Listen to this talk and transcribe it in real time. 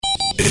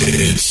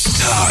It's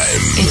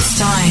time. It's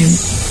time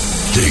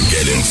to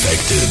get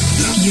infected.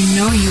 You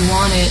know you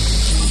want it.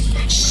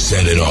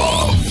 Set it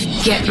off.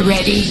 Get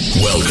ready.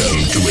 Welcome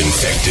to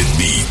Infected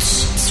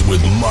Beats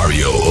with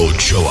Mario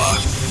Ochoa.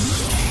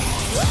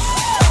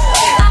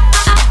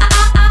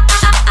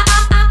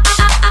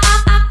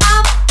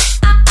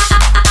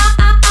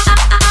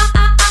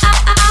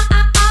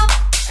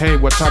 Hey,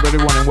 what's up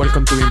everyone and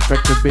welcome to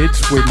Infected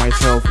Beats with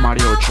myself,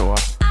 Mario Ochoa.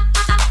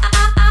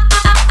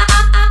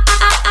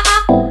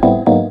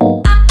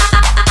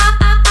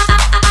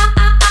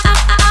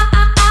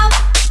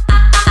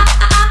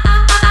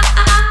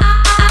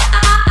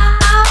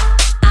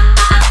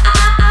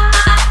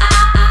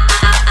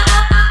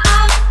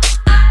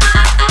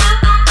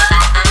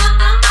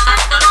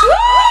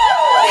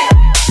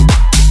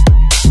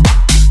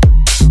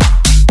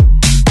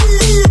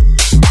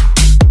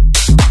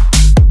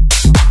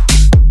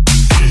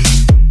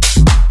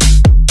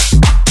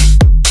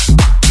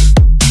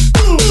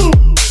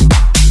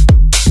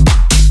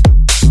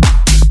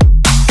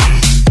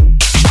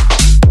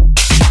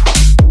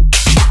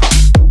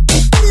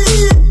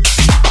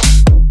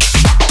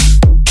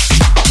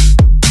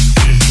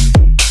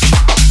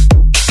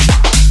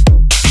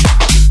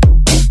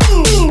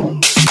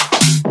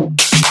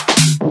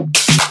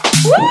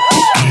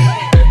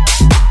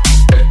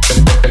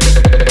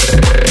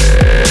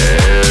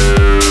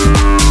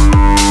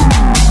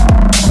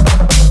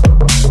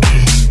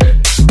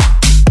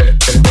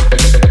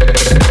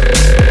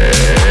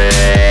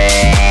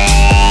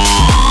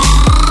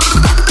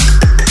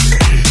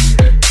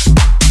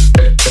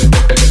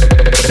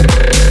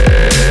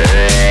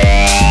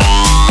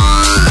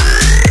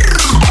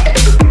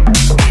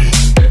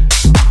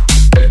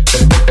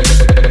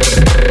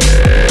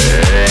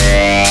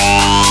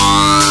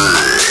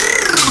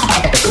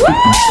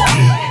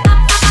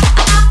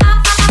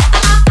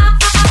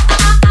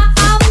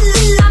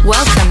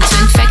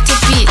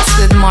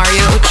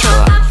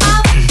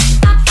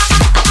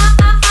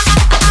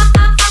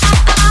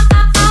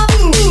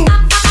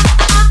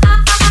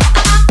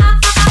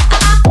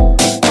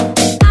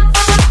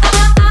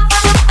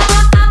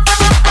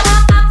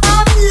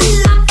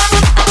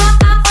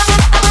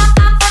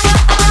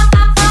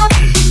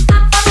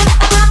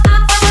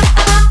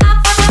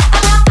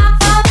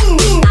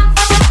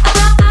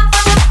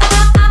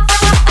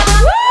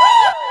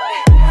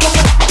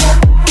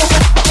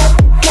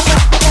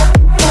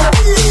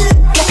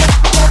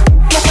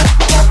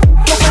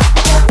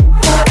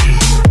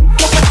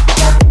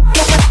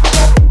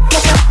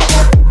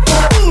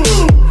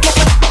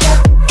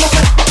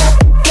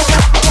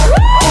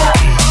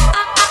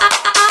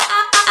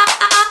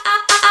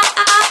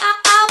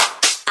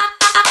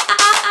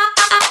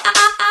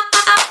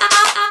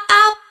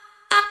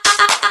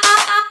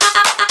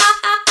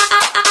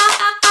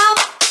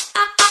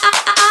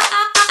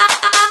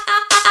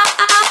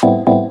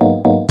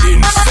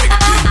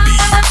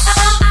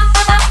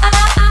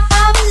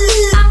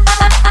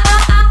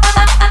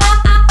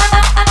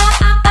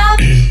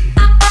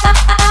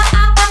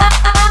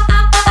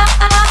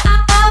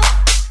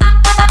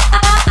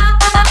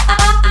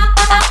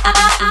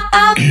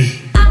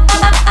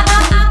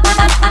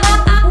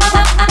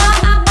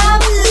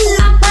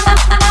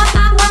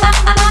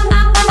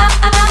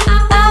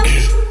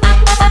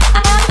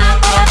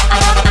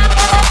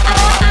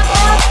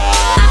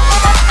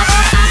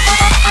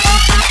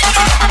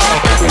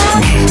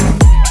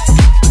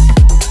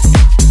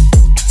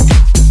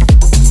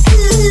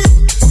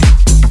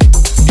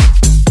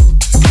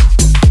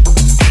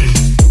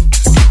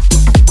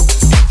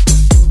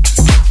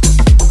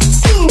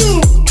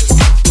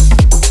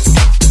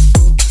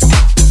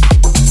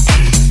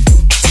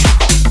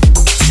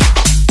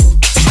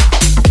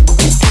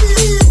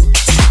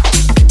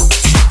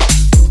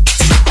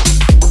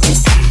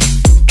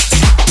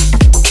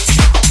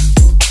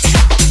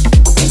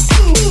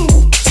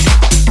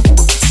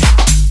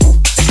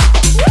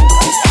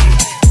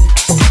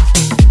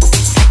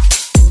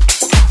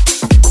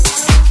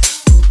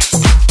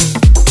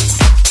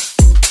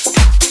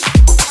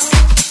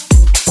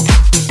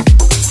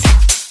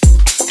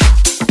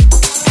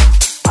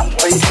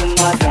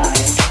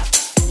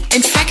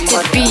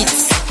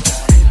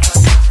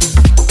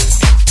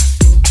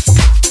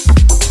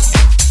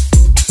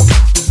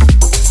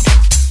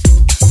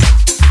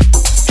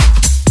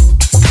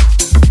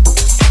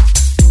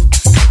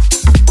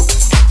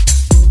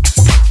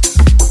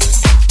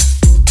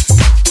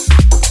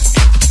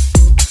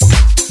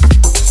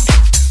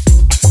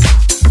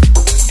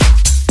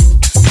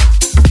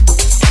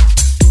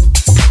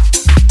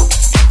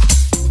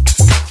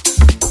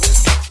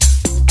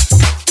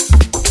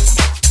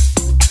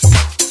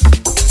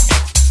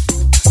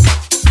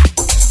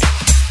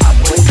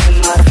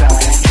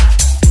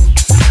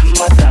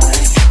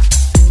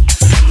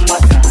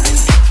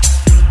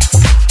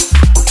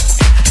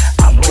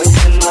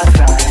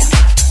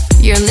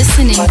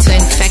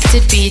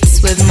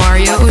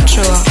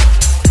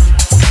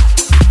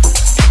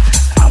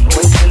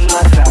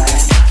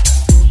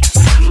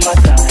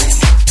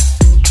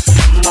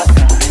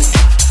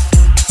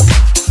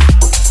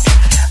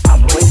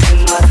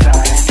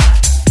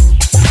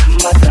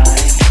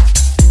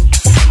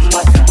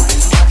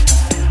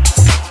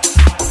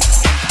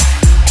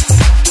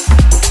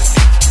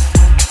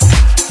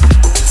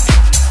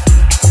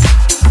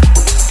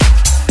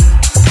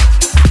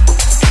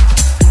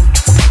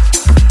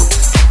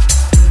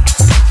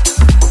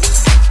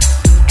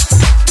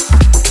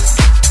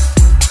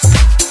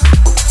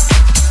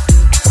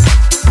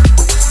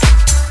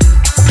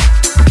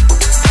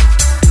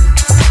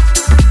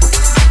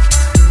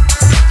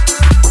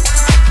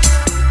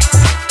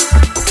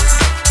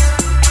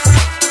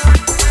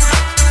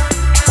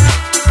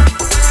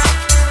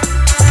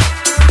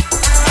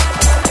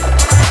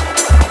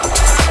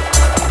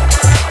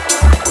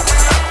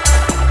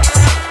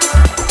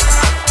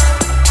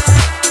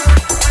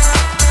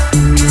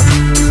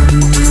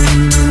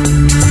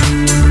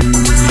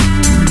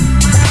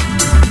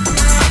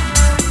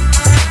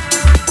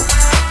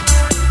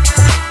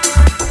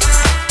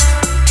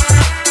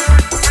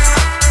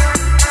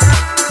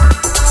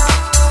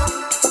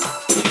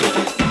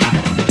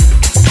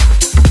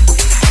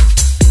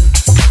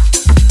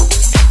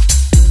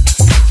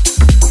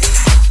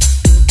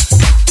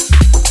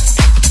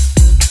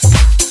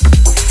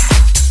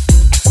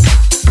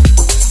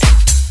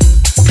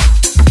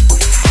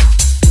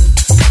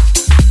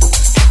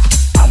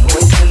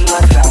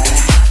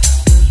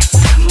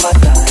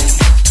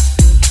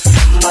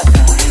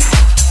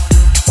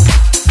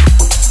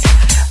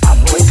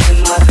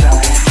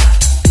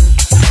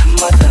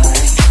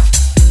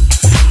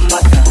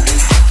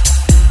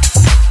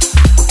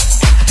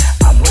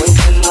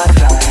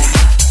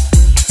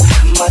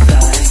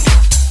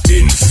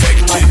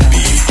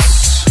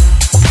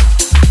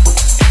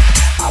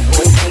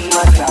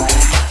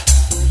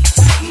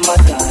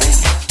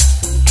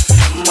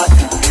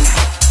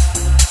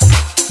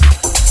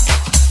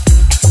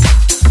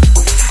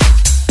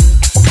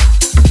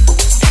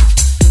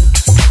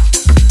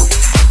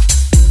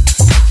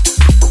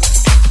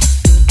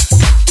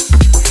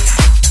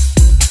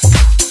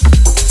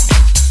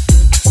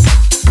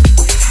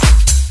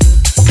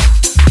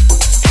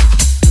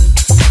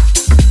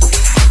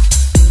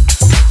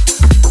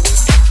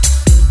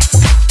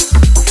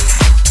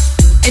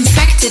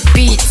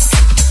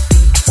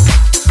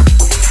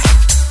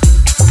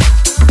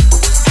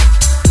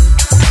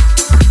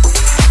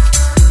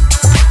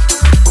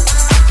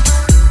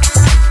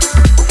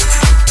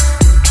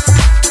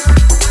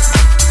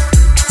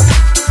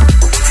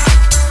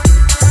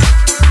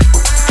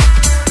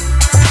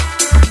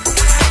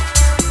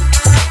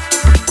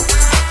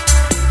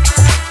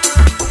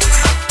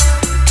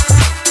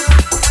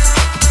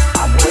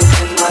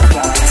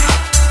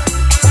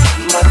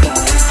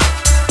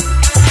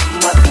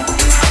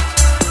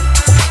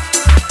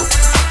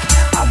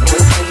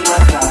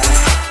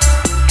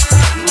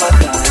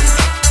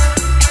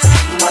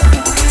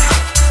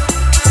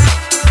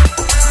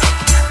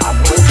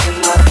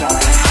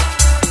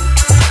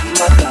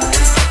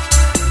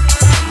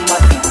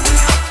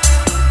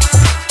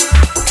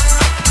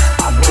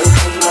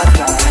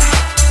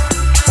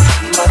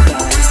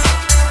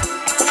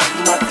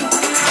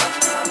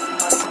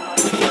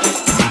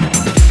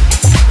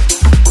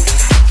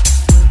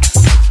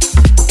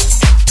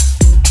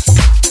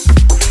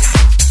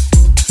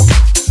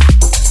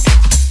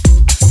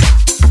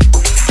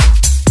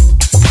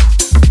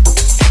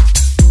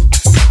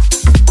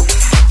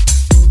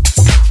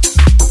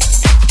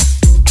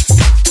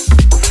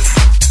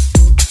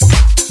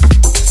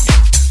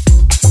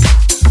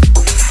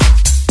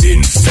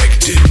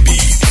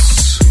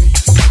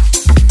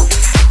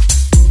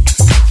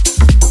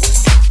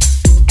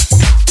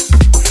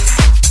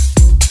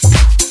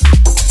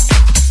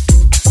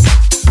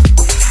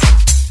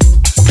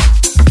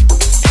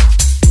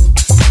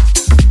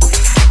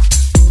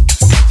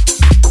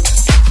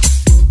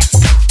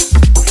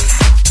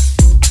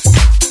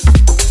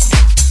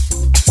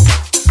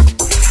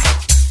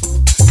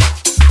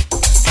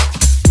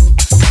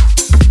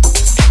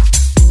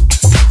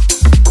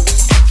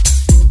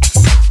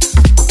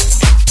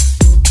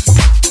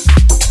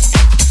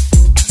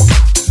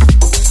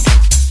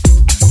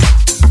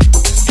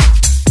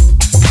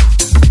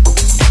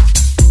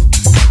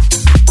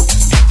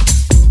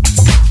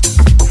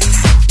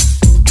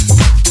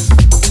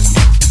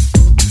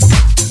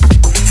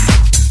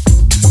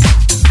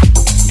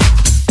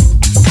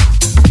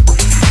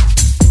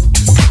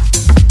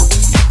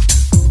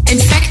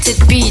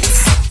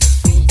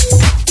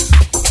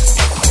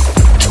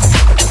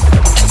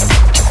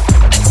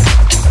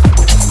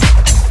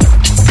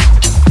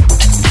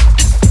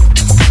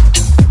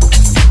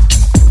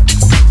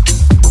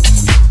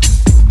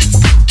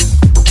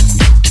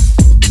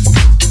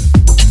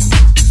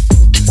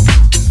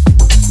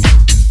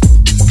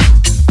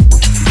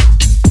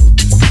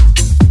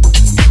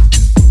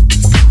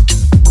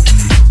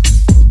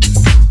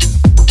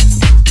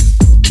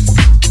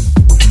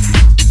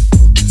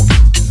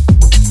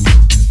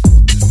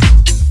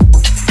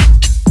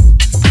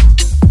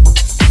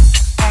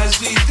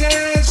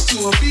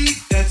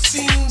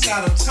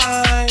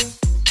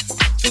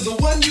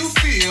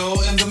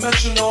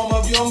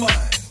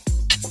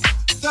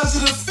 Does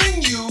it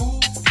offend you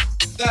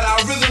that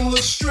our rhythm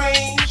looks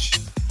strange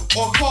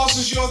or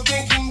causes your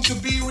thinking to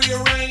be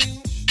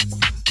rearranged?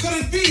 Could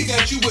it be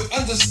that you would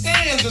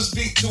understand this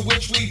beat to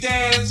which we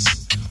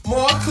dance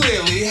more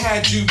clearly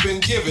had you been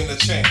given a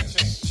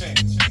chance?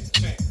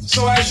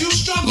 So as you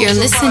struggle You're to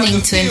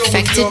listening find the to feel with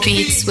Infected your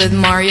Beats feet, with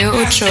Mario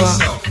ask Ochoa.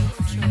 yourself,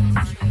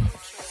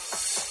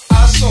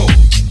 I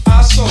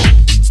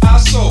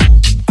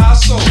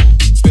so,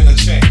 been a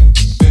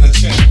change, been a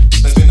change,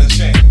 been a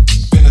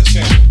change, been a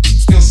change.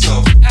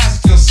 Yourself,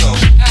 ask yourself,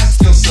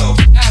 ask yourself,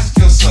 ask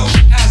yourself,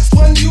 ask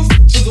one you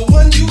to the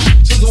one you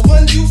to the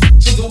one you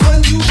to the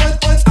one you what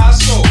I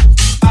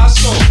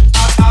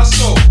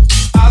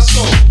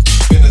so,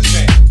 been a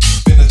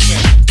change, been a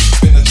change,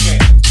 been a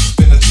change,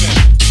 been a change.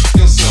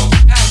 Yourself,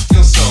 ask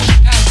yourself,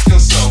 ask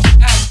yourself,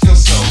 ask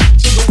yourself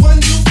to the one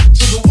you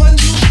to the one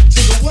you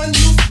to the one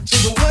you to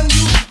the one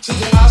you to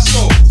the I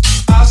so.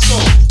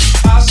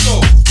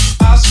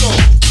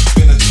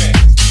 Been a change,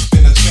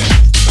 been a change,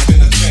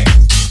 been a change,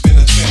 been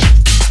a change.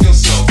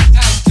 Yourself,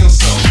 ask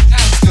yourself,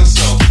 ask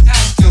yourself,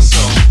 ask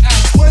yourself.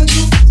 Ask one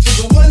you to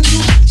the one you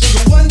to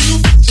the one you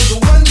to the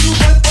one you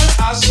what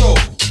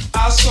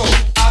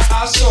I so.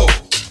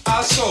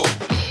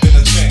 Been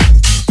a change,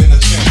 been a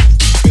change,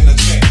 been a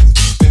change,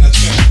 been a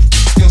change.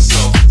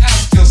 Yourself,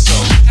 ask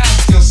yourself,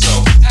 ask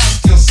yourself,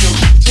 ask yourself.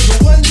 To the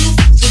one you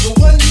to the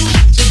one you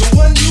to the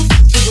one you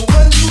to the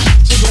one you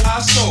to the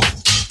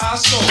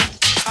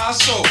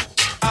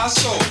I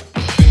so.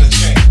 Been a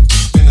change,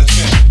 been a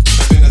change,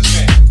 been a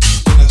change,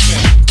 been a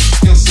change.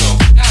 Yourself,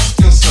 ask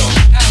yourself,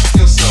 ask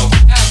yourself,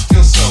 ask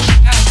yourself.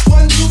 Ask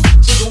one you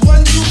to the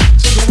one you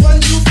to the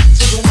one you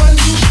to the one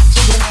you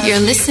to the. You're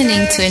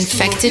listening to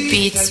Infected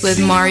Beats with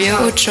Mario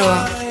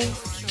Ochoa.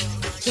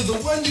 To the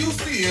one you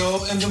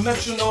feel and the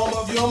metronome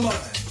of your mind.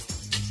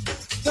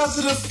 Does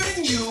it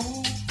offend you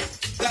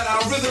that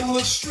our rhythm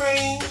looks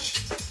strange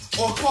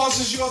or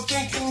causes your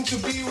thinking to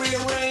be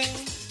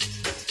rearranged?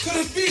 Could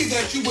it be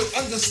that you would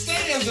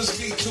understand this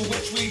beat to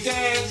which we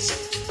dance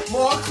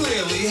more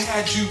clearly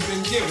had you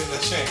been given a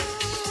chance?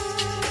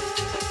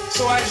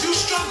 So as you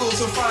struggle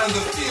to find the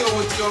feel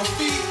with your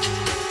feet,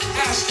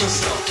 ask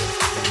yourself,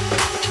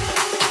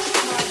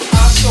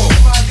 I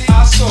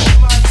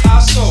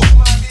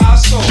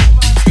so,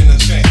 been a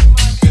change,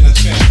 been a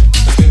change,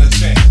 been a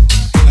change,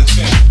 been a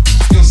change.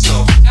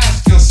 Yourself,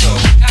 ask yourself,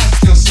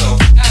 ask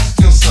yourself, ask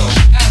yourself.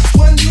 Ask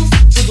one you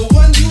to the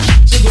one you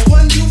to the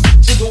one you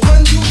to the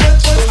one you what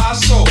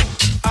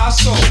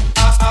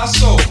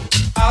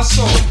I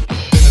so.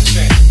 Been a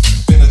change,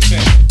 been a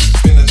change,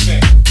 been a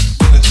change,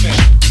 been a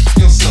change.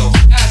 Yourself,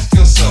 ask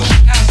yourself,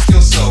 ask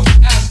yourself,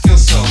 ask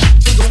yourself.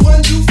 To the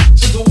one you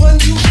to the one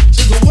you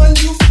to the one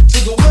you to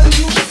the one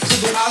you to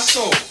the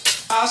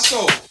I so.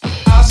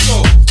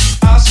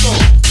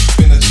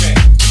 Been a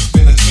change,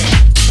 been a change,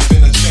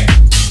 been a change,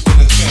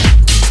 been a change.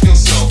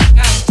 Yourself,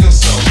 ask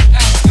yourself,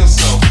 ask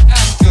yourself,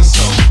 ask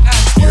yourself.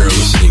 You're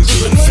listening to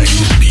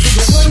Infected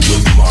Beats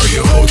with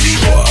Mario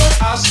Ochoa.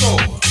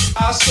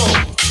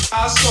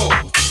 I so.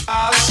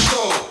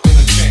 Been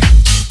a change,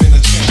 been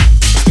a change,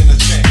 been a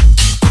change,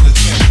 been a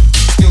change.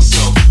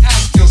 Yourself,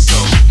 ask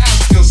yourself,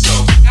 ask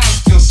yourself,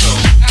 ask yourself.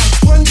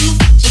 Ask one you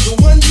to the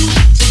one you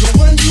to the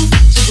one you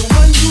to the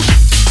one you.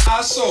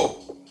 I so.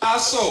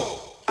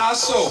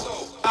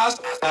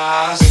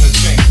 Been a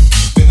change,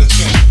 been a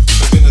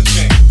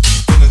change,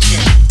 been a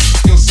change.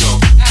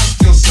 Yourself,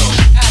 ask yourself,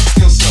 ask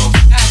yourself,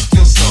 ask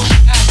yourself.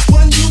 Ask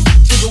one you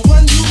to the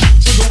one you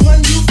to the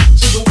one you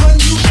to the one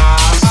you. I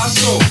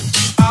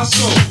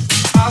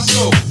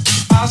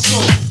so.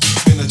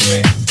 Been a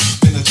change,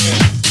 been a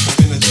change,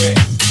 been a change,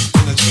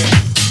 been a change.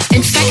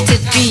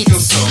 Infected Beats.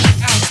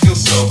 Ask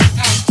yourself,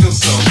 ask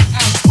yourself.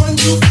 Ask one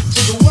you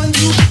to the one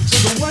you to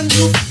the one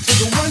you to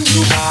the one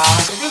you.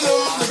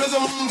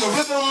 The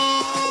rhythm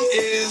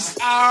is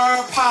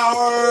our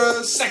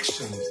power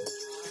section.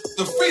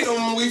 The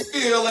freedom we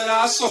feel in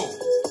our soul.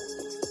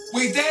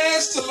 We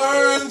dance to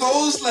learn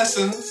those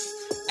lessons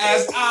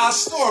as our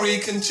story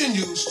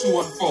continues to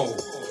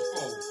unfold.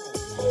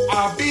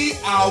 Our beat,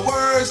 our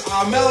words,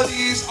 our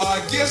melodies are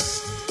gifts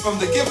from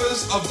the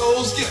givers of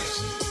those gifts.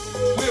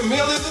 We're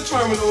merely the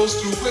terminals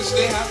through which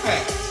they have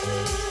passed.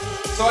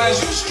 So as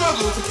you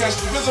struggle to catch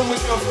the rhythm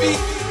with your feet,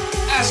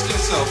 ask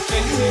yourself,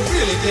 can you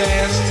really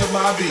dance to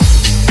my beat?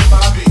 To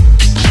my beat,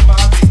 to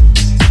my beat,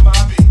 to my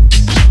beat,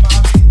 to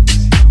my beat,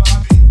 to my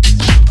beat, to my beat.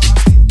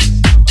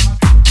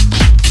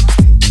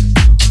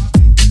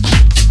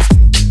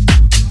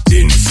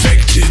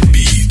 Infected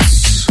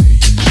Beats.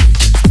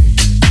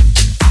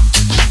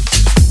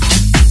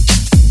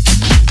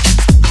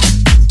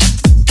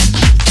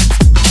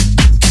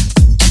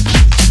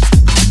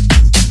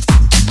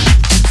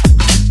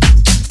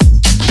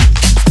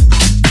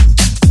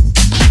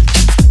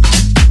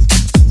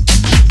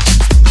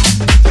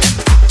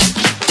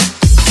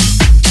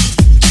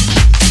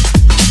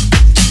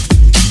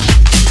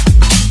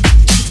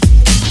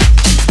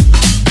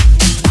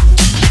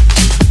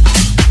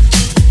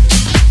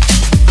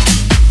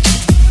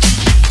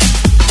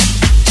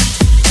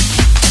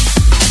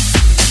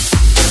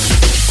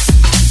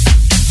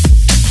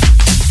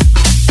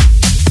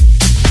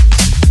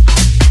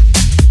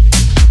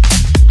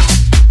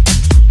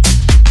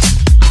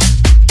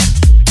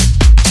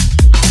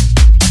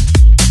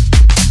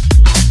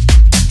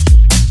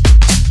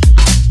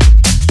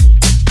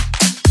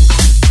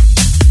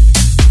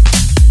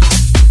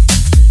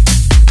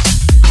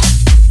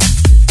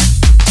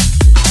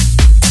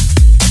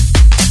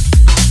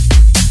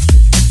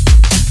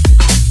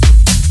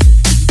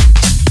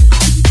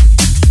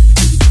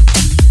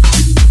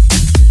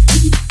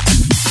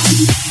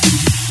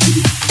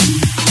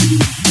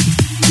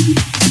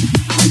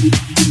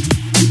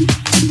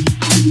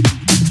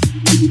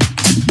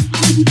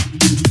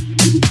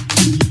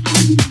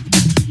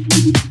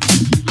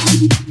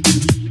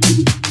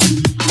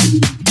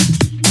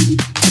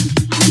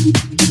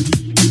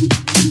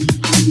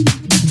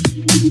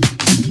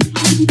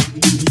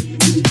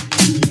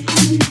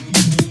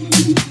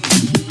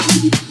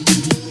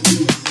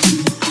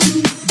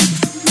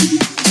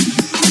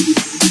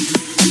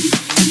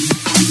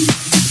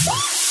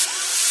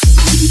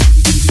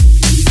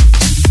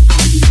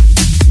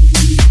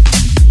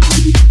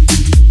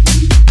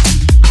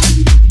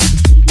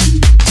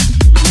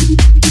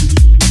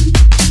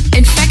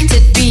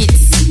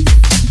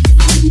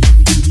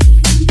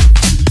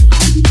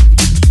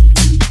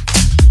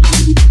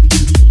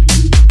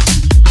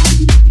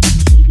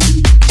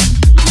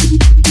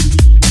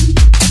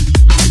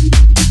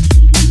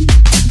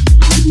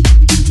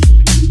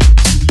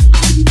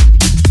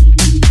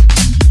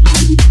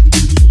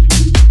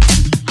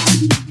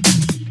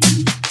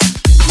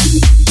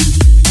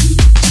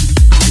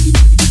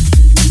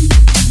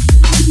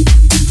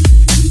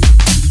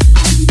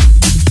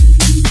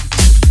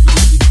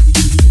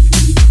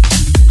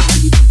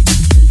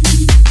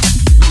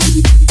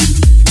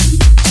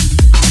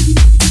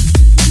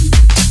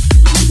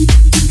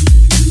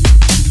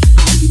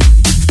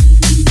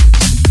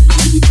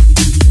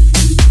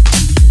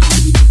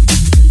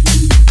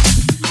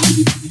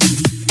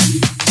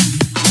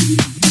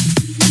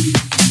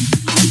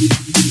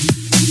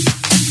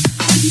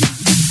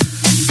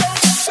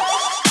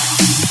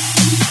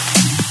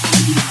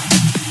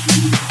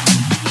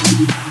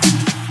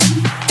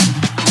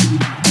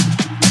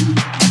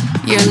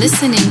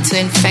 listening to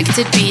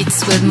Infected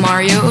Beats with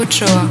Mario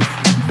Ochoa.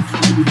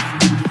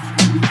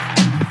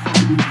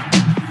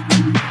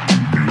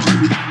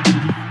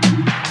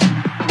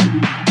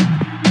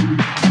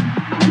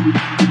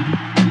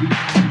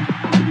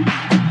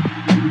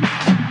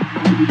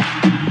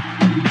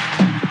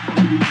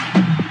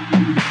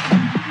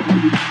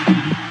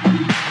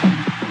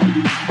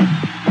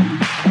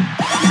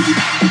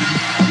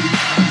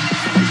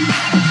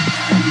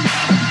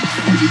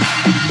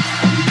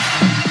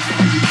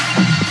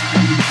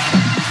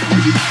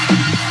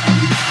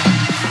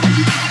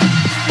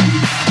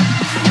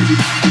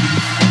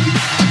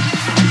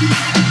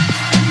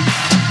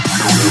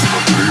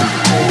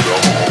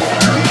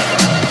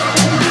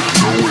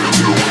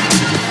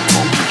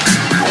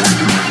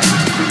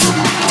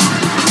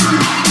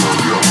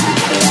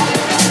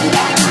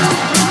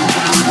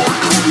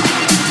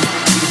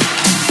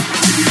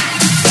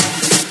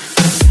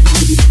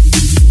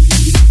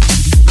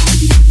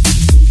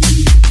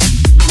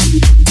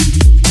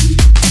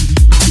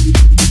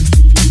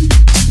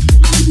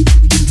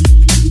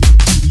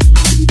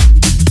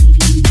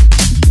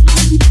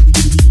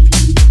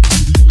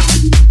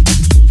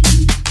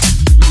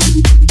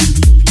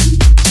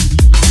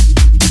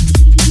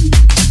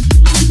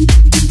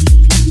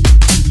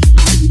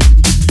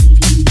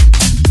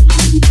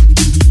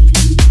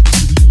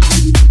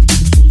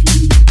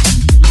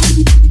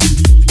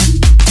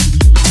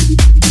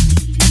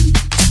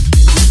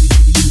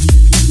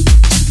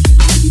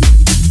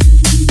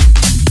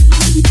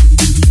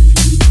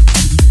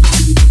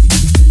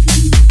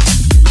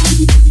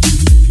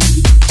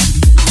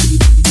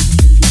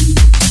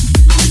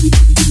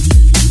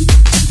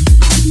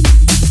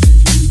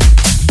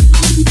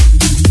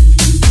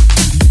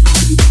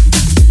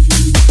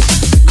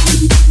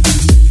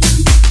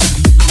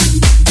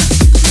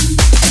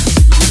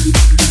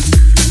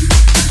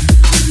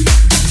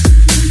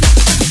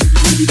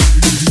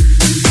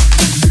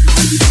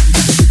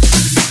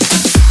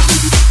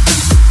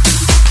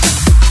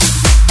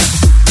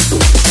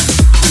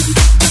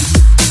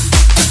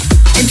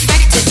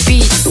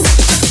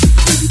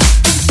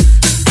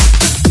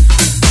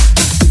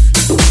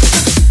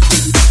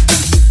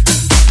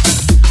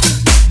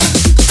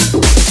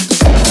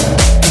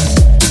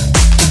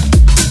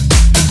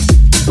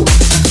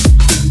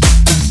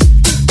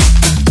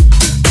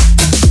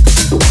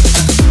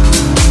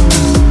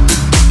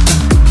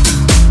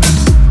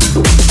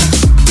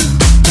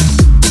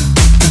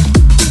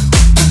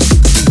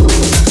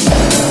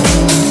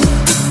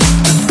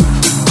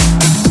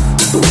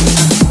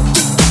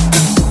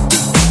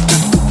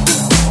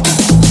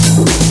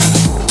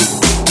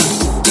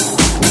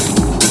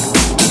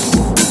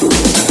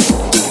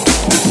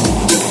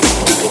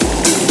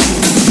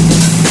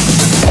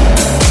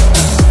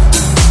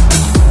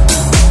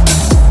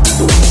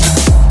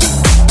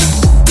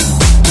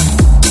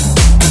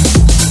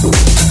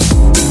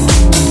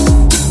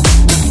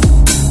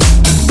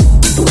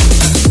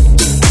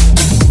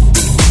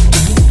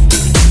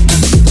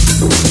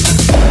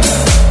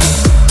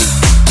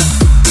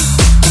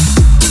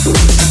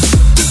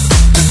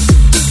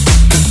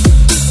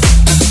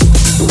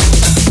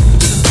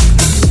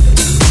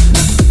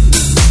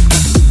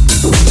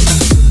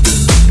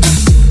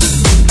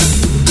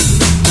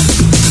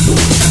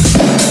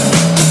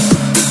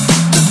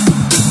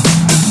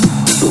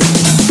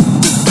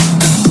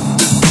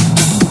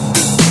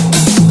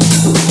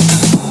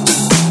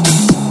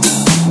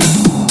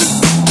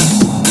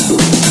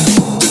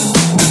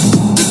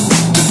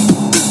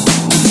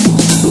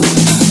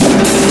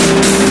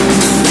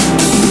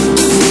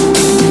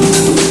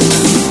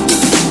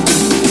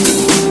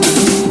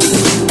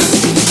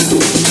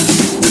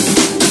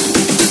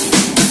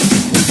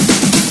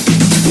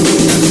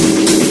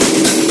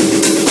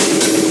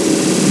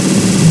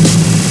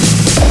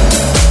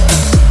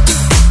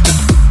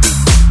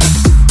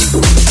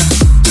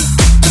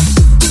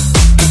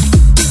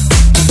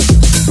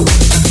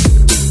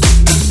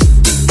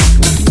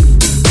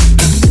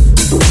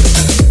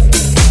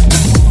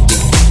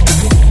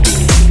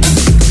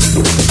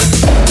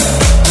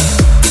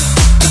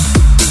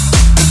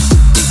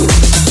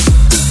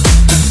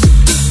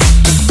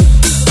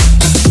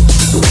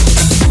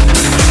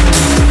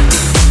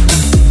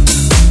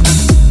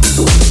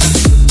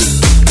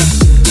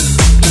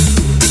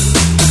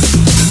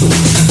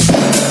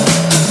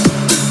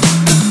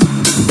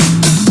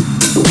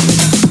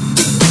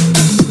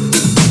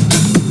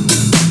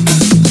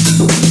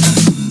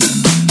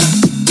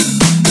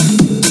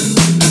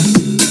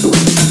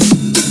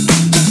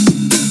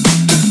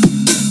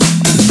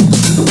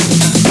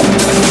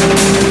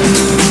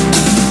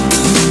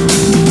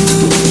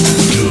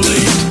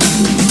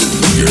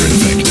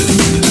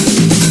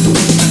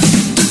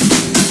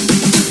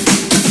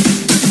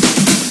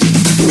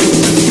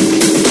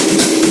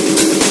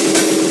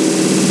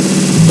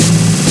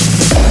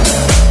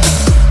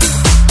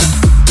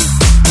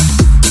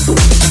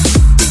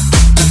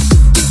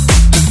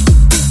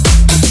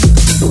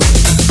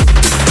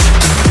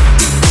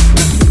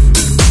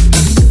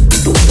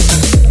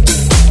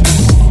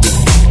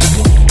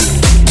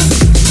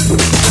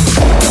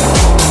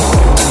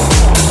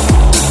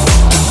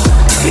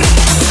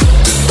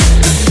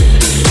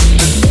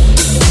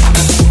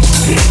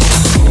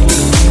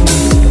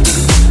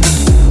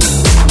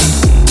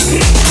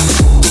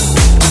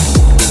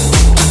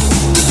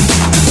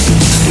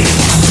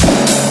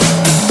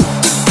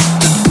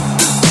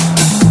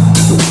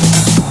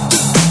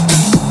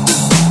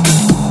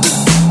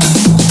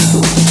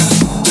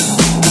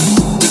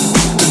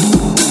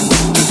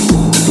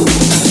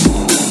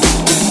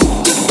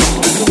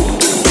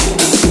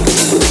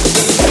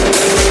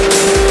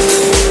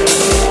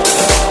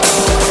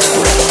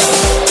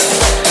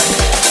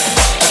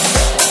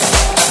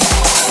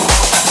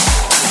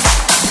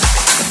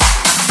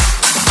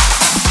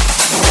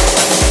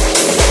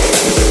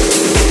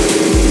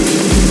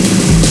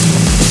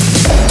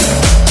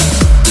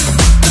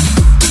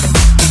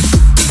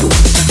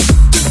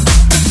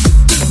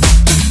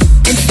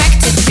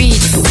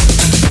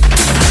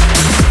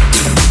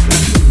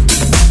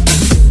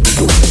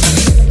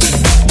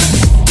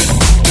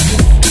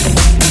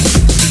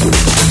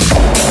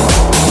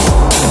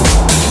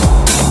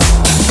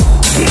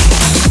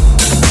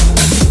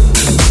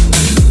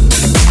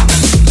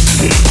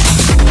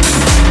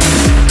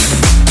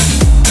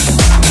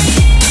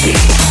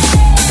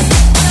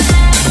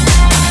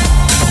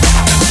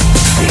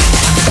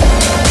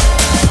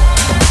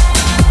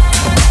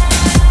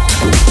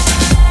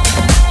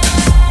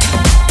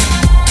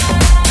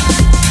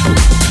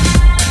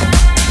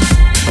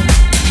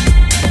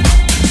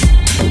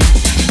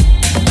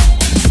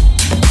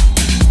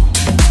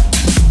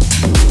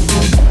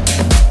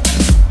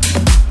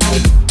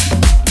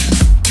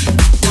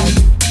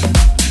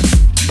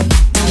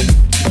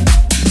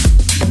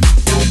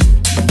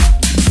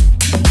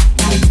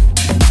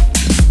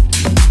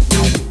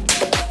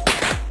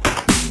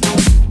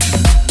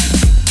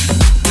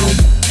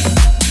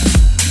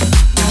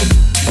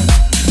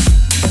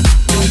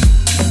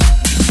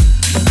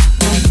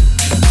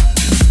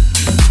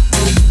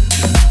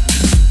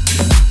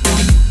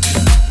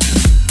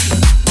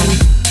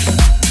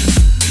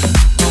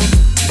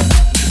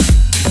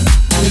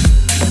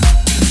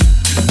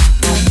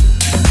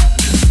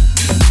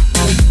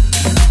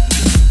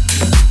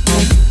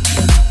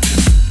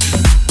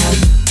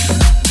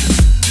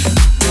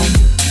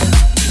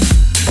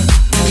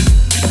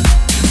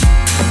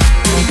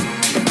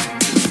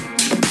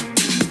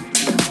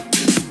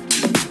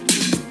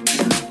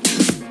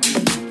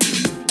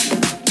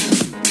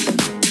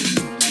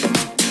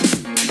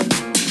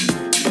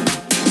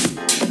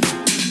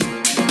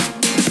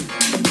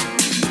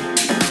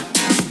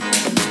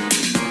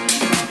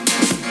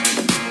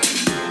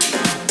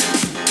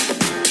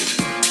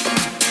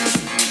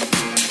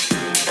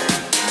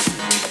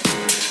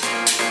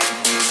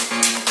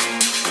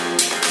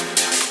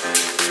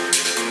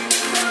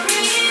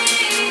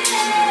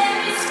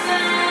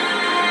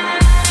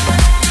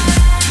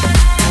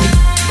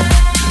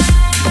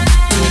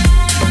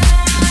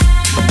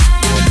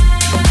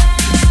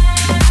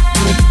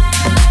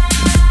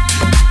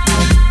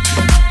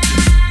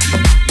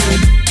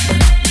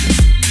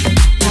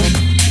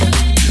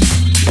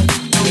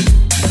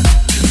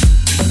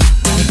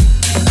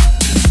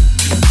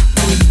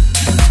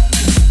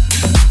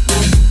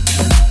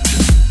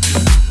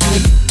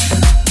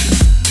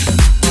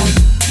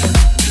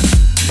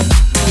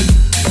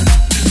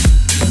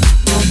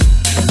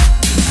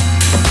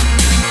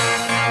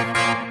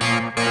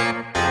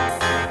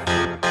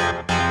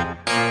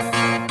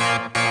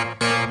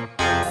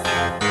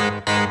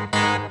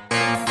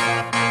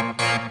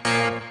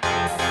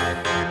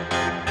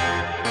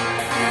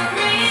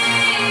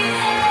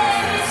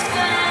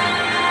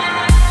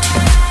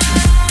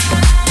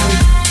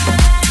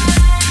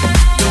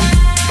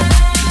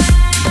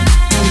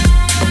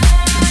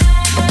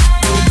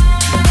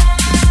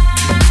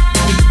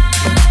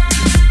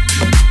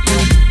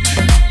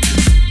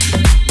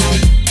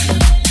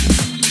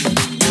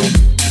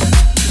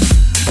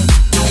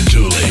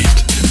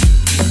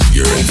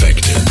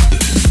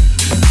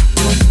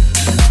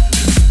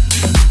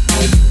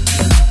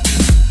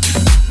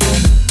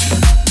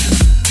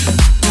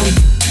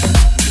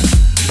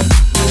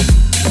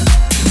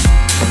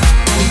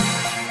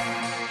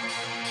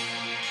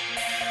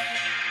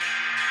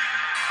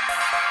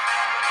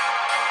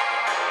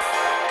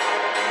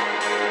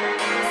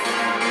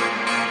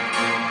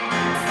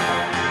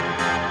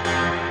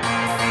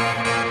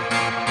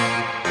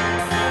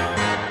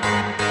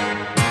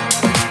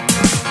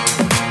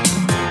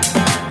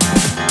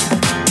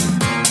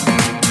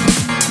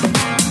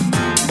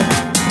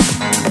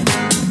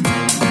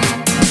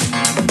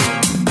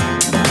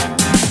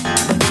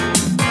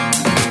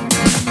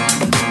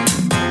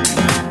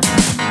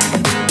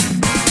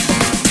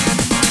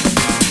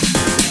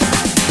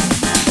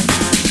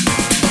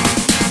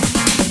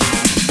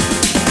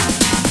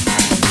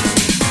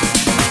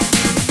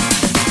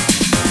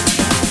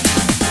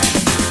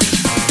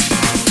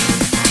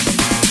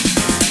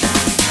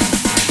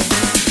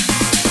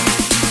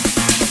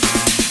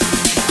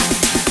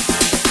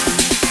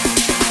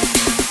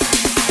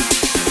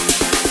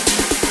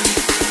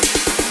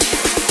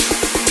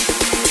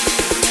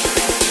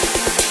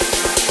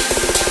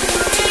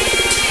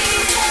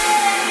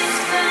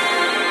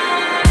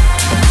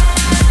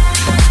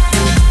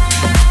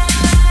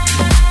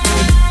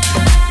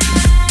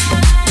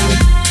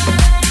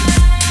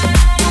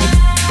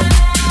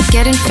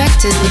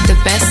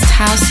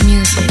 house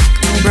music,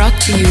 brought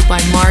to you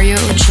by Mario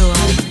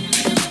Ochoa.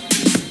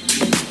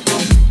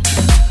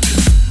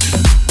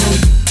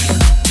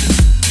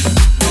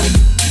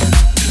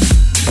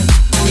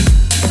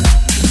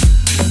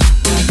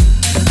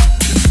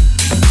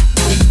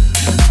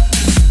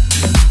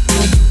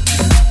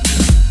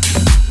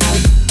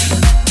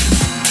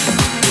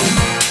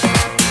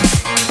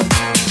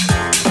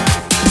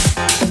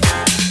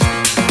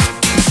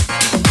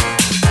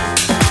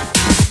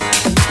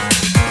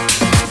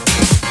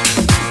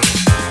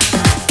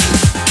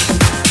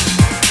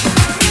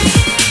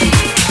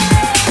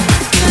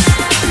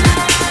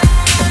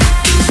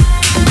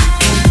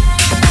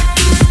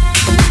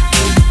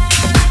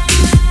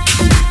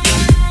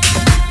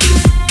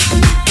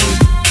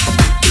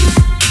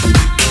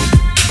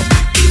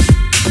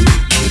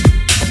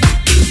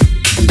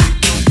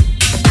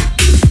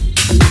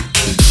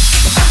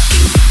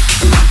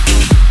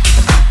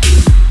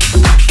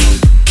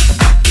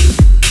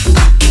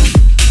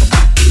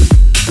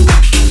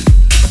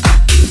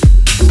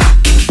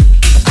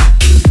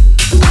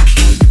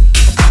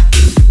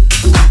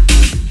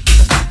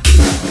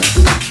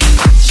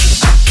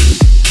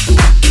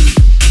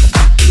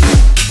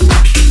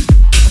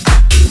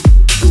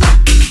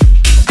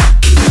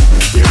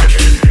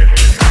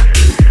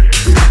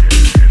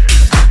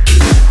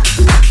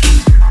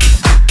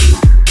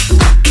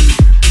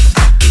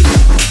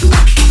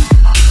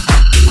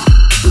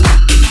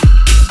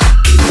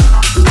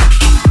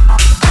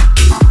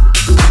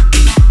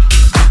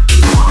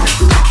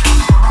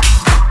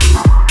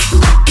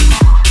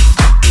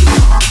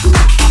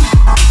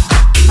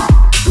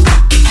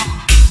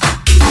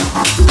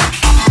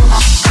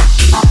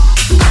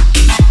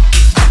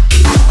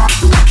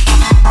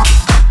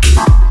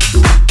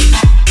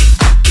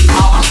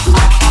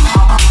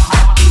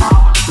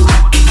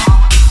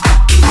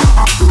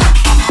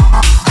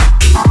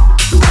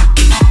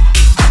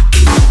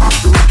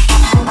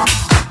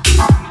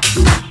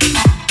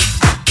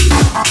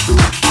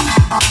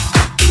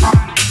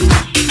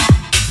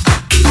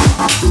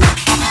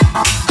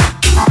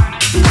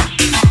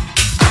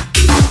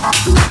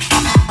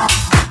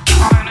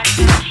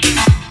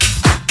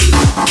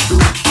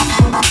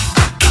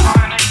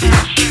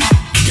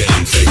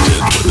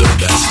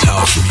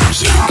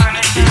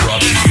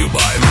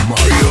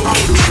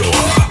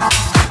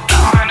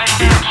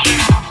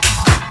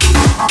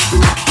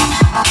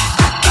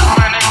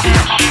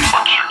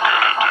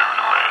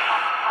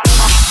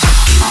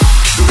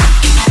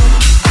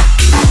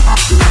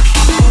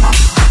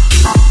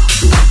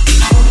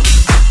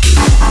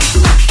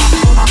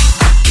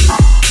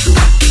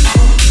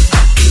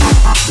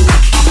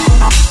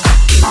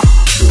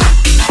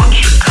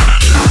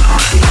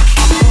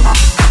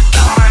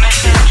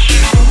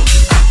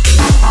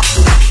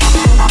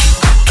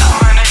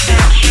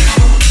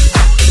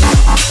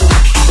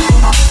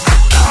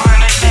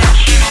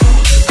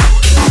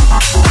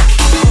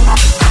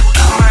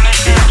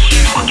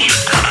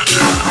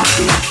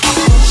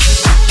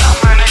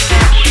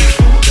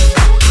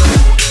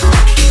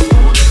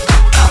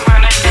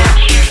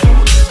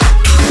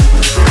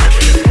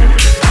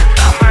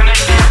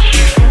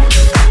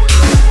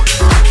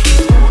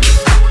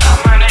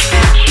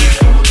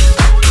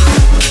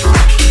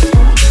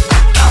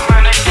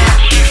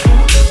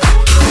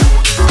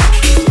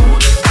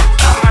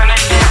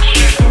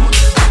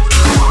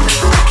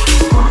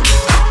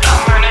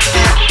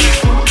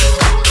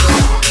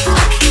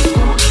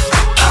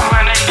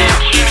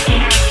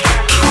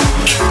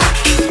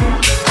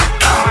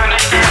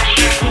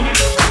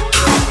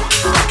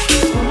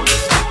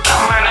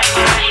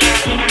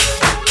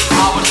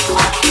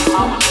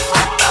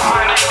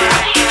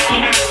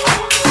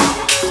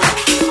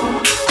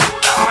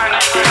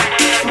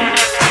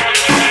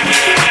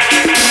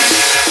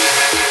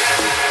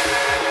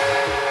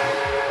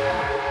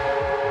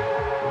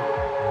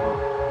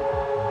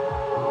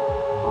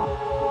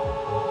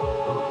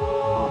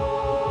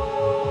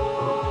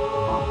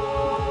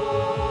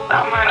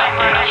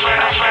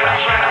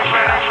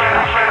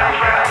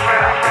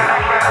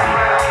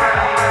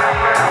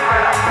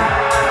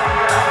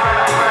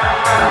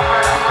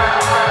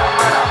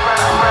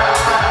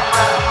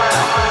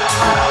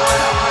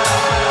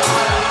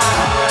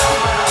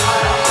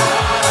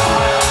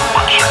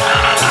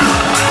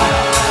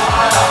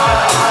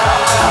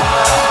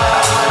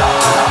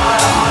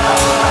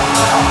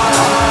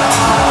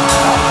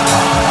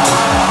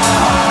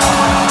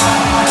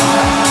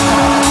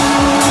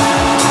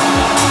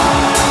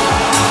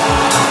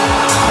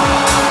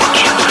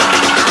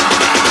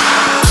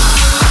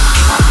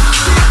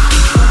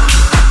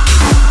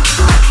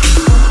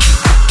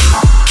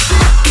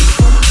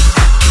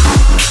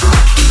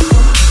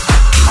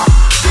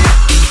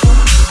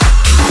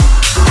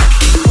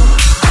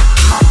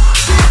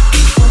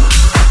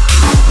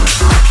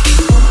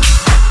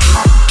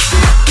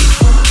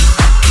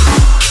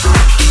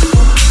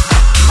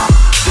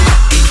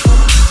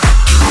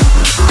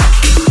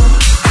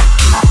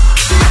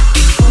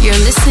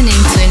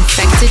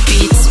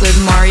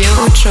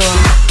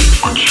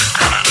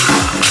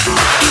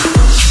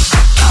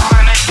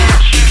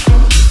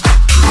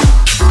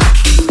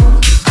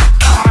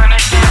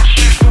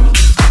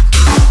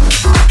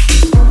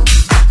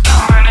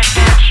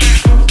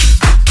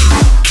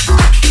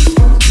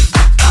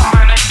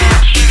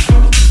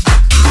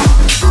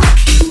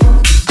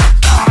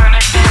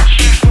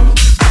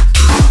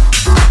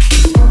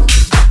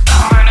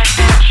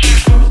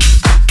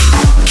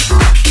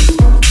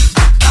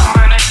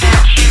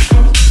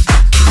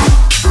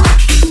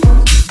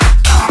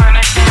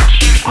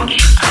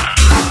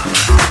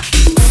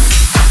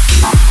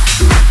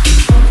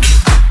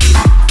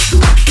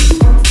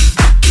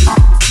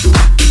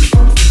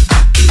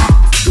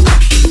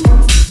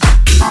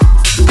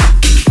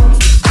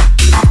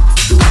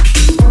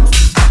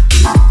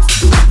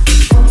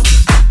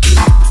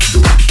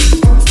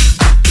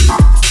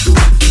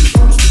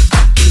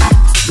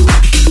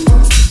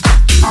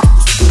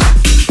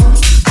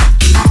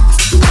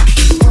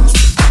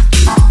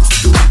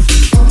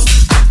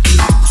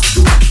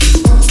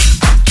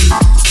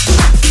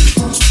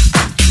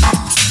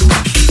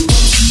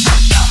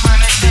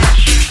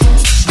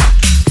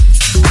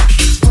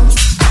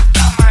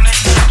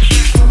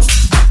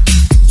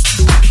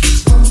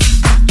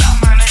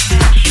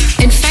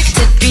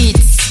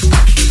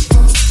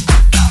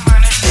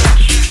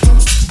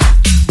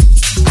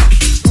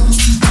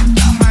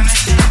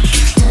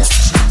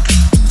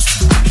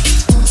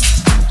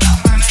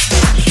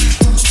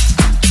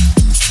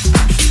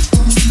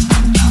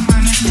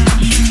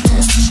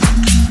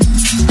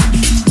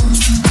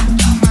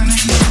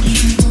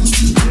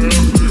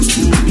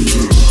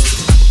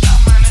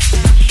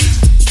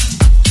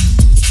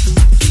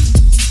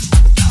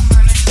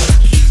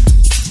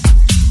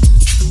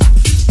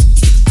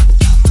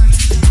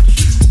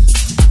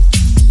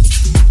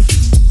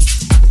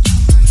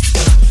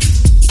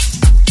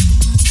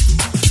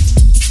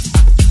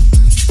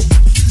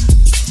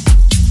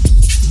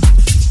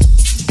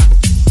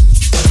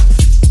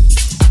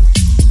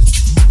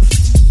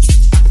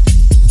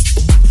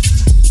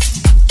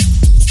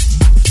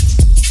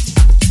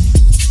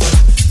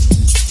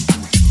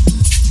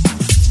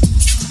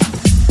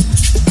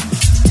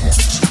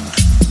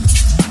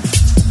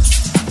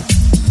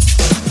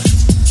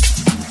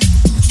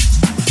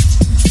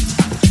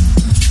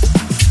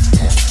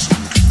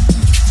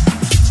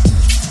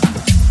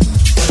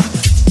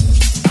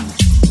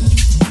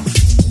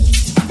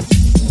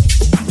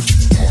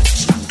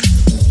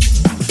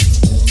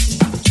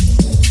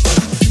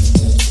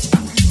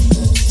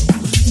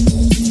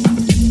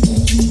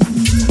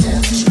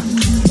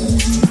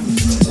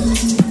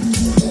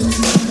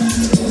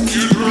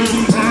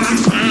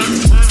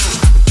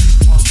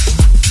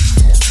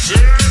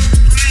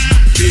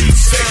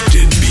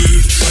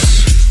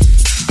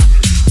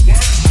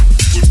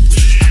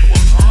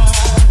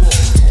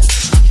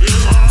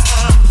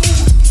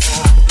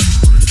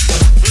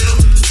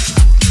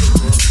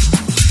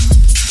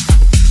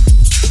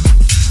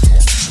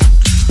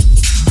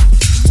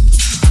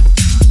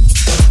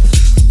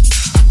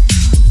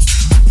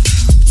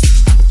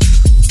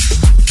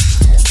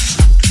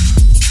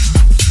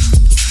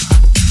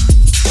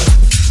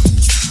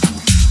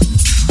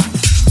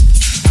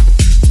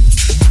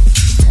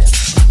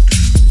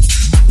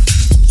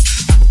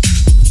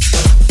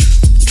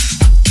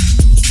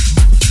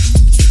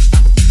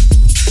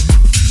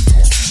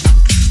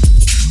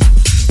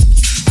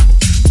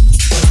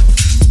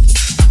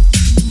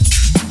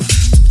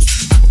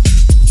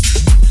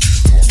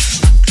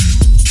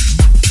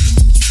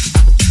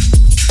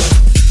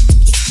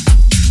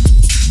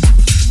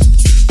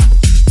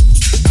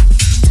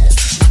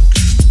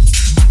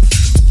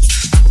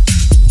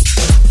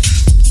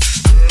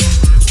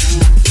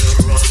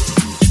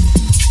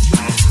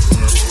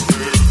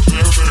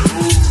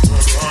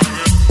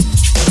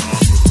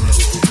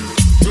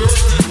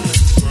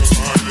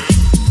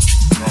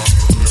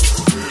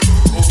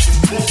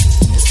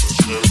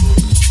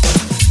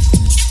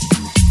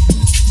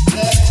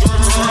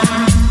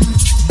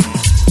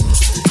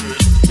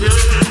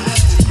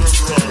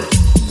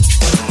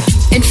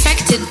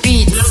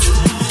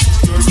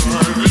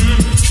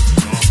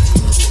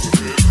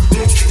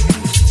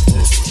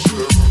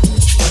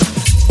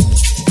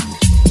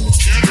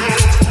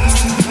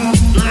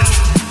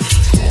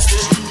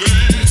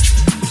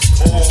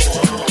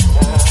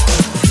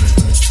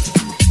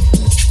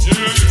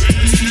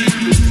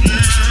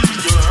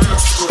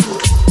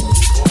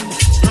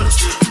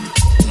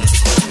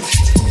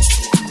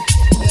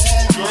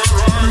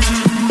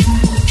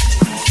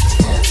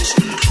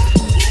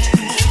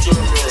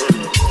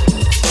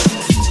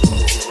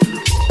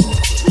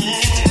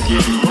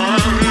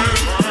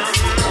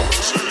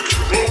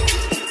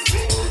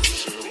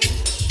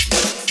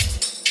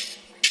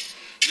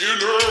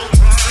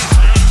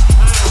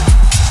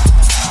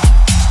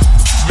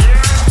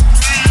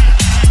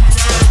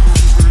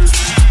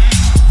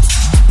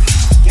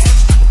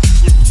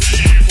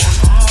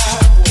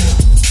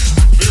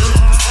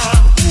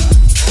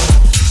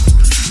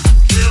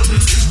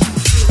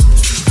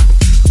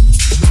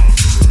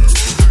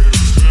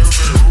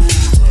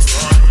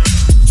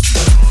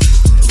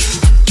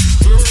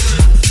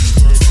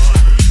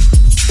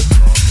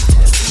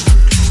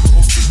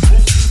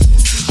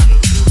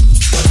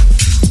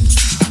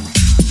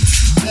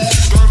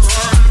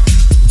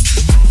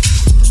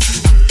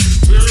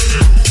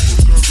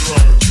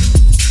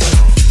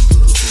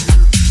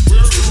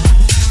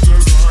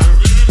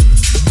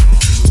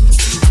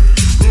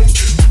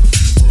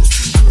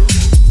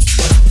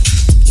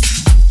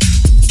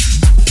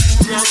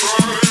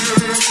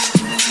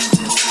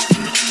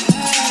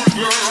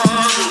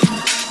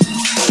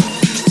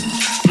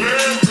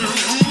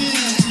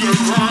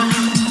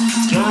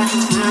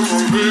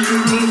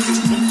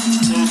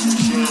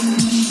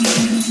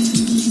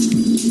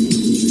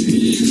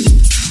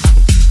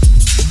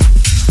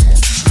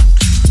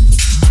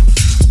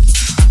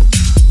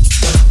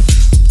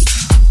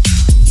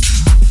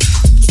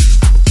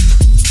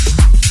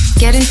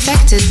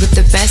 infected with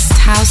the best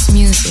house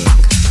music,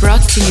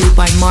 brought to you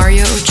by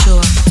Mario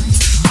Ochoa.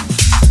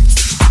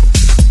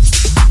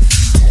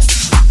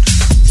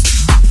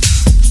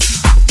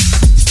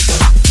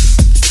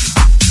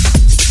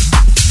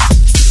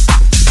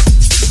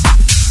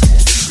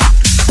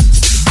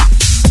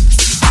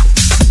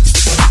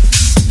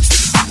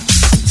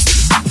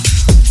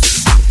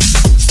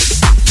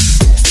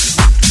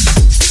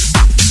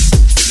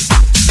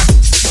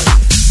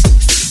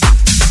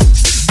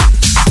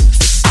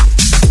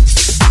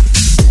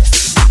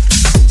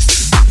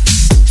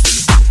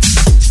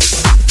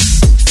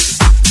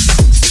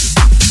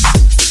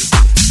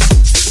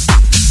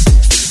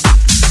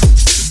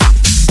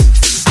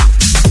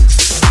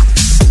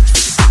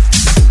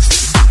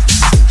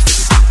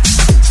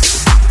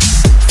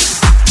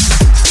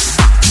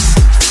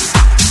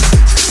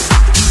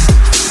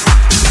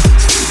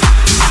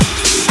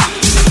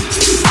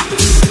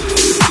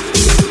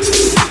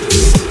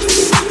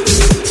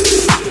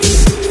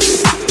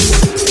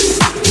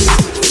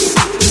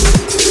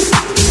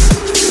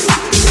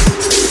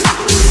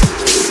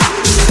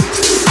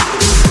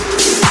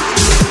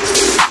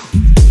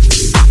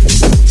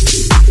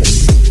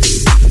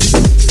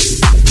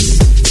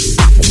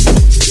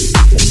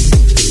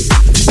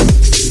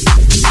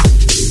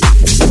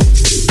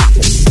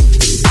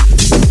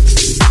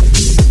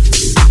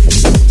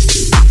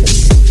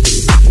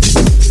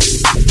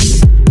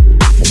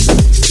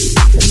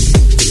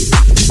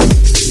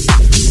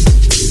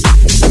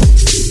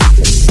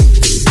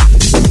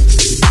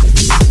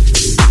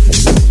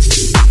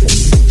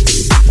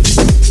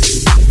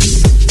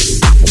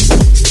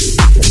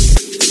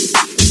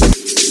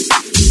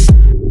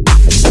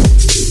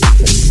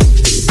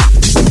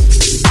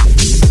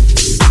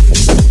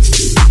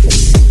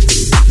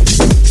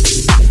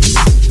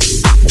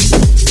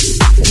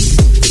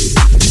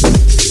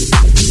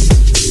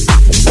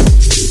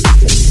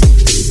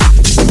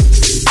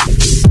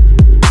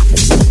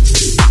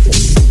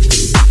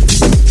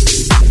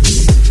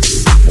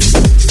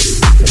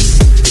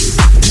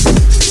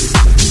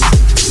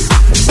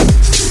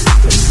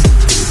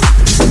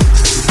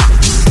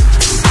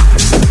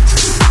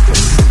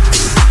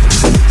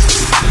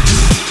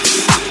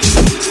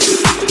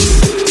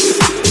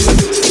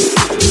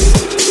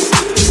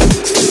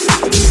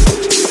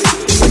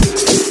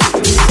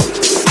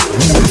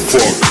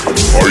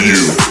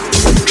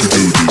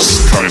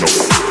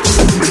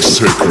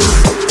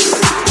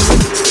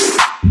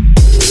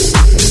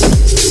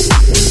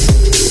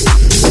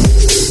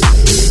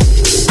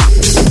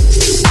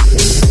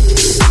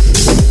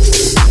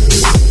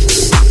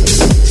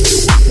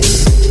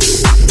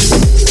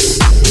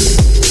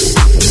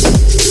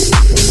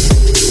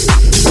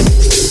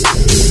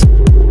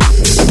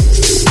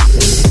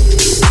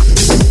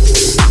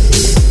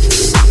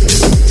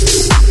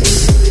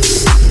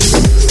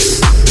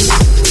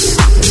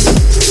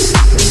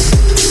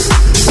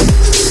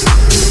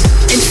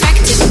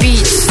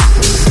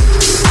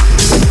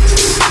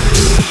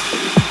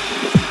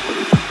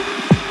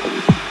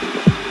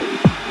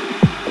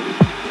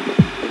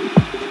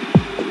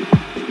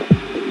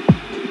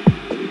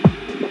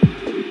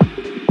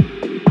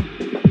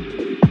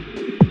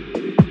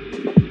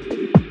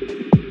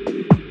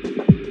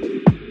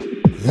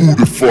 Who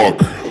the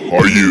fuck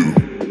are you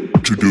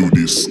to do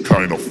this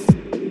kind of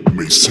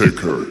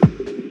massacre?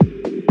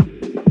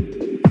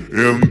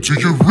 And do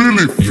you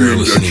really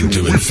feel that you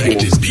to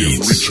Infected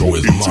Beats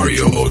with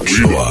Mario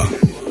Ochoa?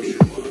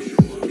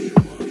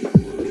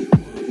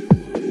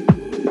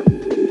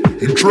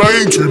 In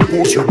trying to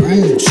impose your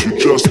rules, you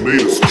just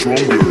made us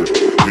stronger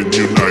and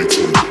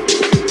united.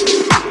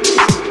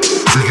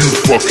 To you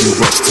fucking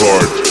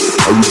bastard,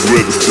 I would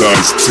rather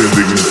die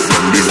standing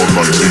than live on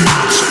my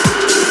knees.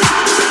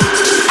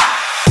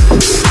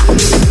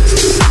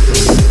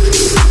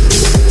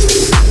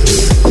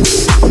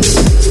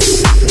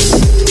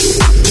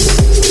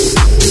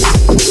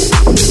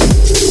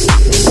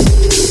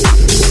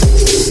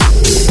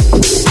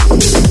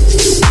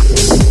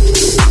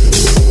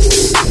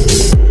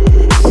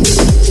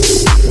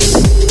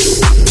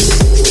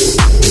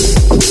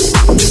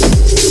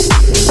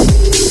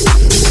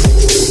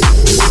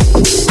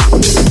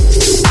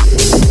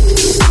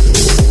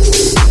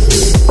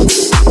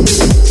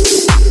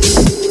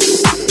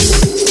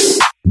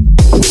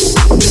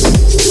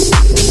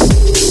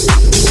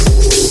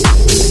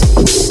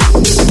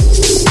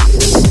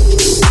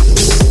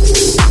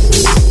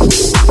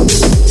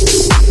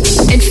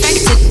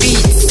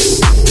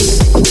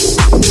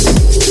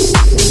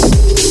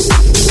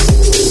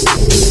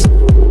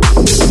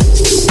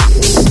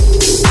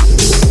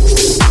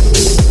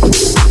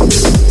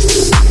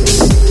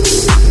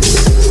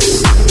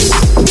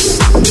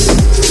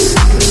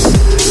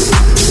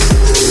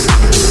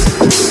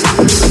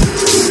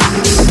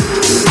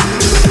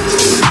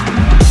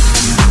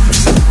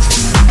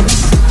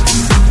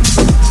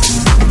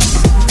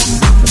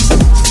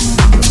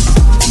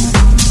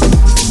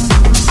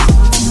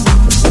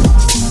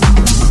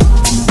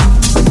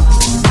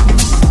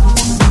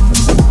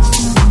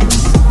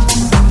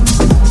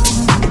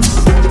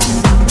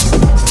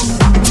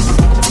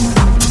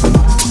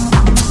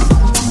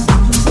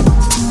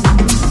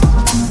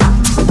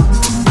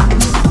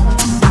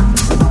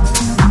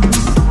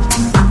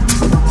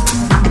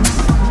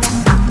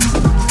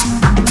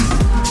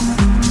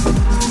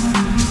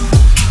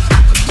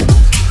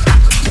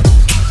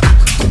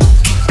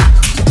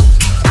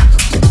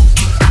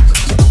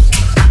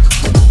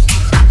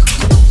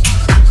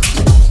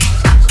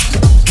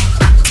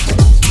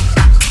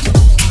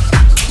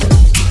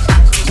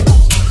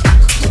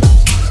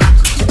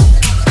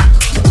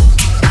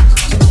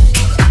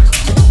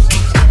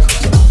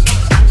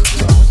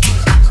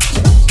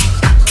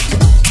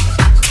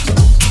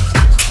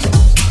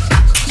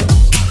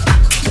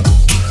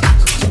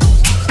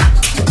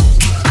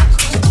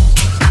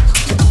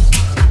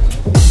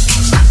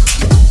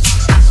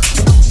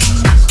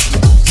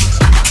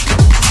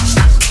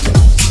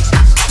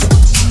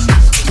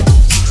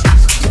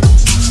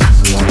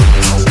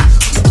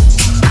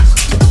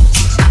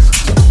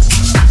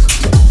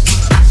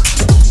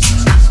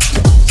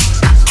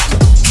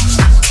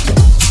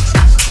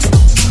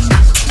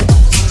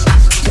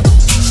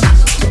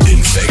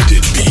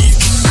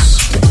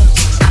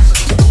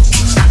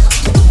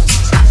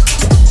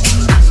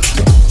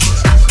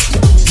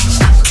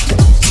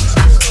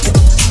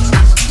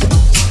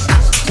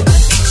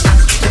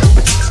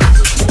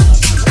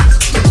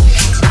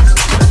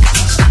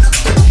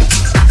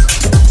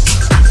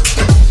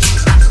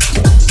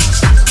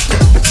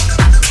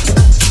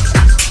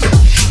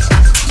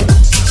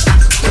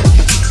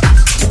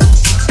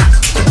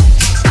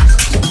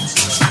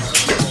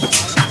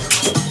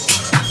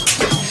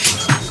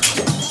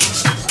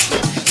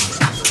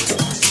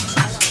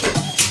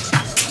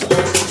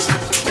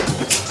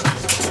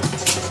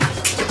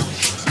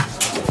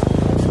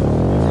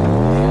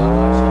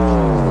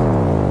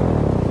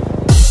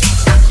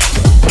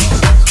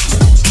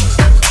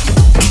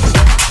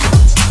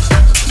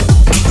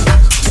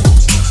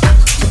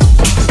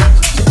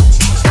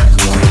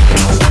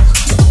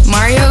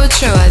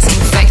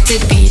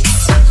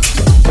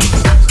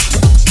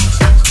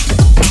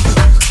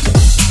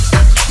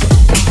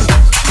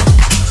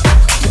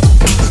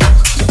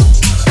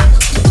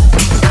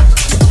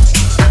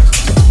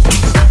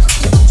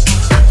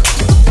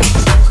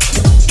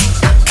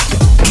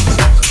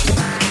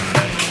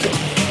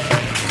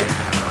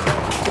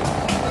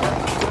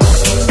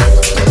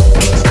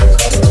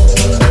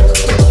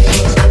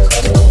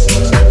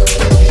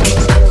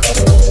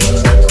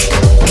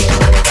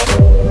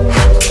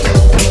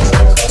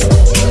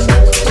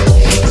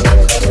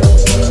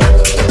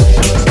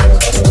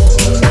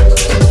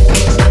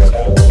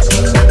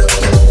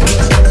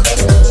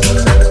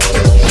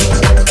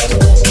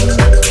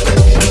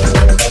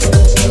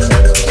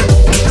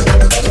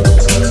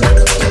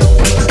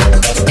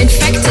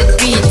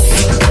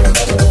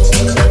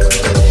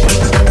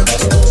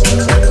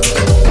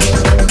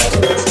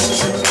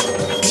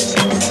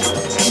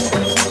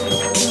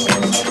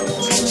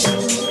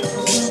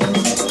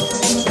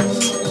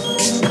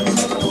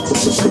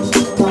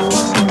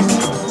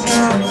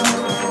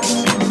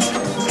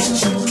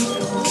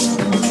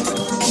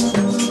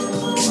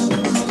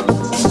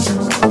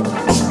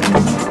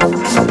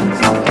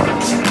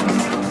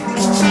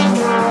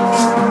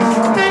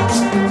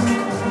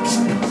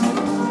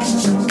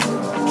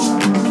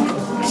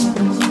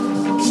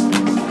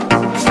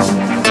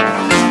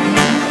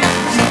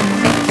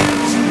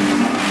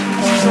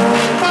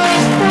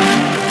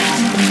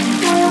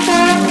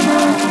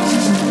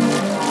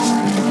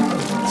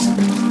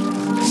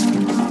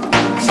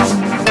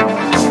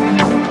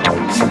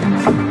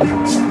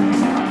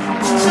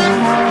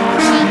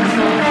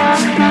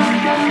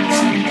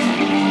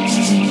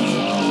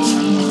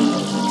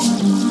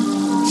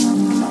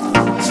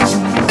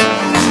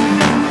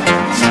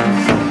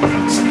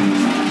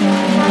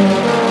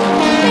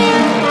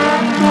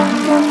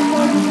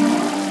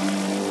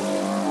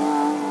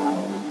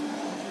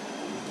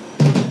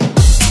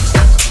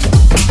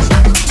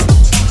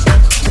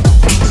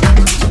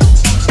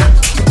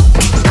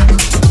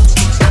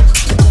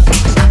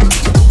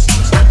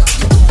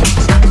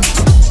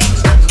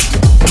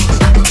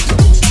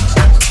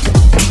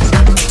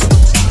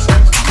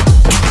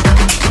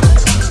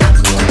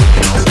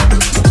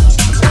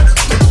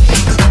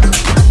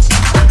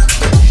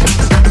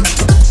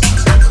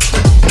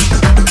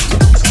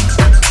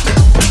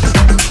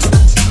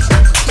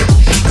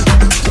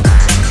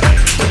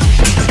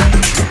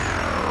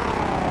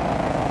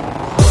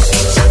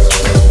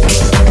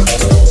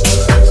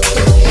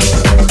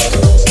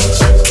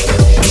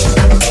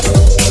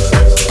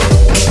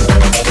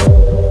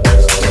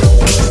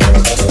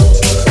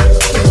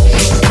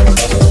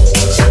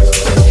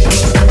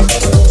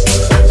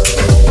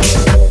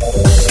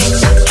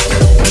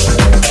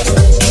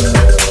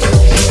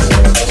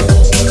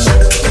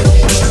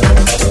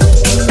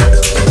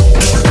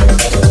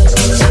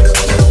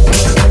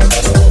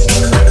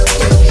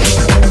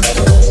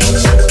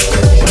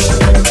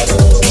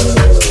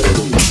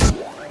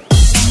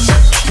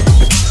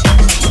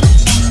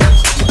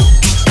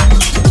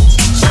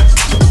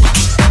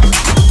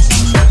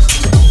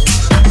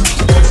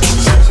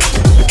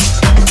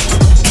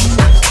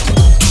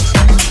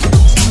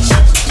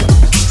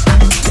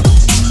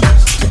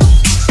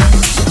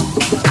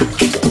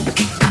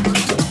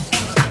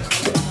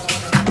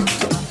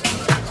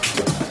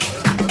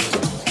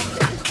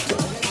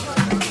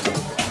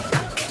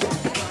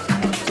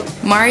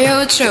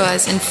 Mario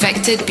Ochoa's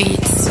Infected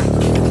Beats.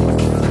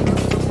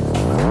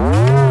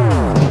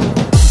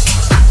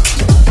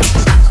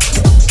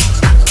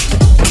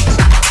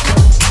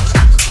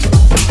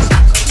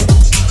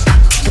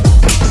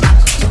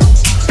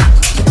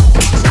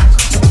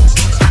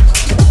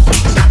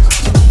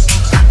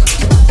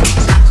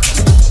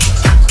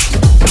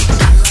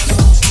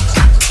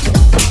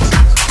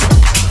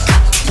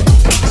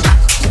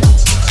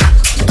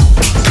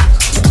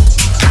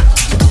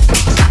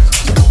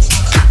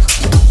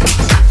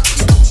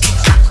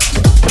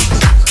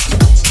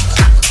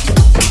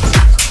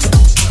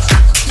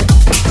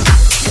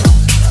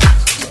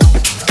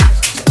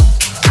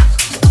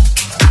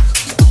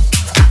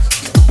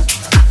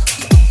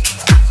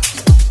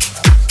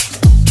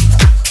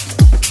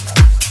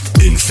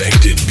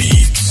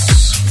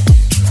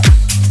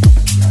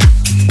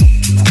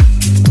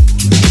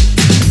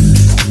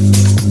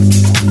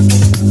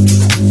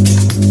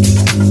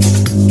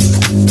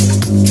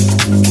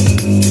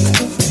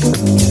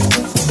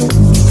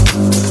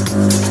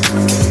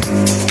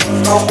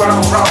 Nowhere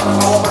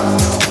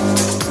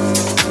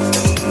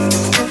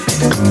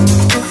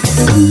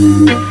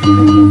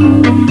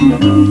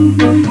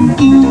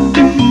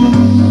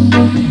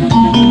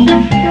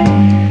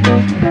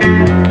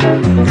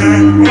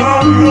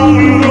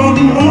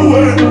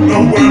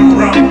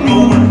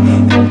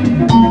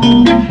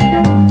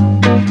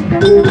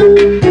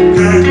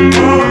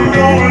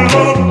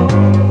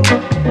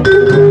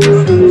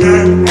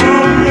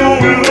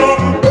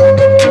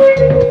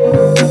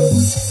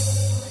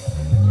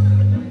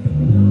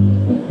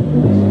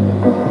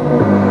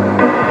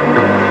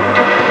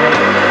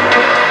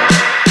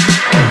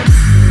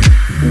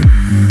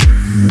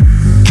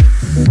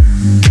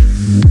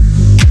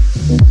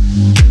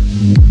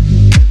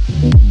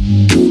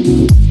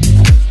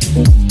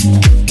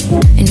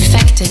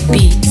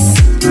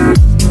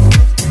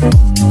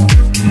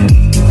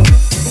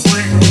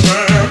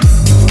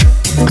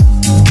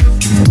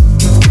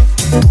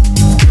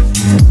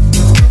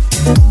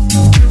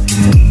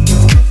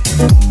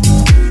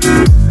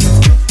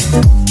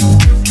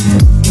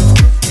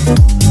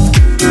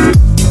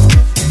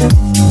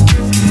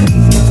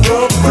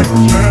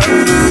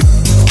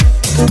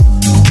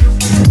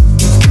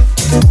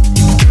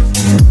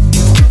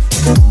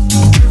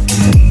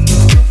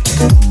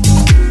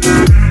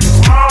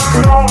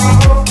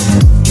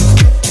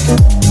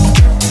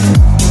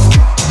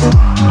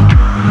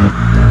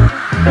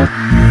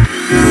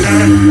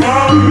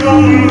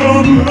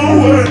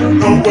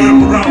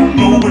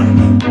around.